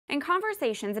In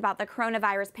conversations about the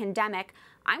coronavirus pandemic,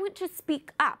 I want to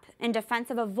speak up in defense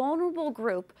of a vulnerable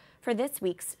group for this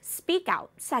week's Speak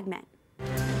Out segment.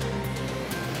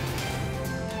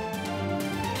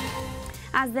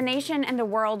 As the nation and the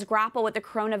world grapple with the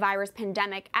coronavirus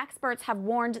pandemic, experts have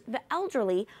warned the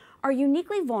elderly are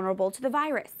uniquely vulnerable to the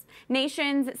virus.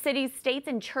 Nations, cities, states,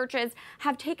 and churches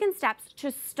have taken steps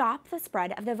to stop the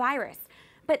spread of the virus.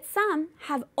 But some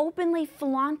have openly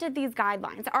flaunted these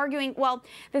guidelines, arguing, well,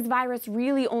 this virus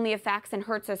really only affects and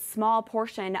hurts a small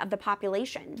portion of the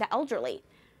population, the elderly.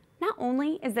 Not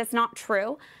only is this not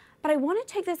true, but I want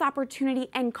to take this opportunity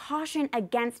and caution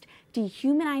against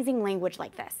dehumanizing language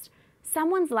like this.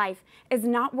 Someone's life is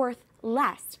not worth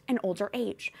less in older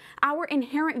age. Our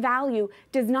inherent value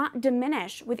does not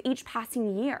diminish with each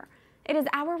passing year. It is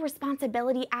our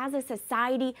responsibility as a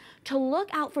society to look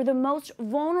out for the most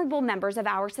vulnerable members of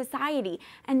our society,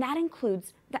 and that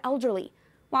includes the elderly.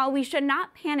 While we should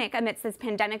not panic amidst this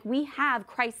pandemic, we have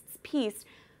Christ's peace.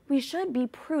 We should be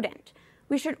prudent.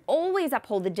 We should always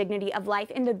uphold the dignity of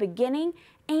life in the beginning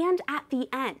and at the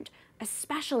end,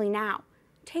 especially now.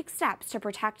 Take steps to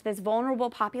protect this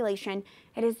vulnerable population.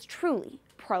 It is truly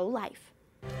pro-life.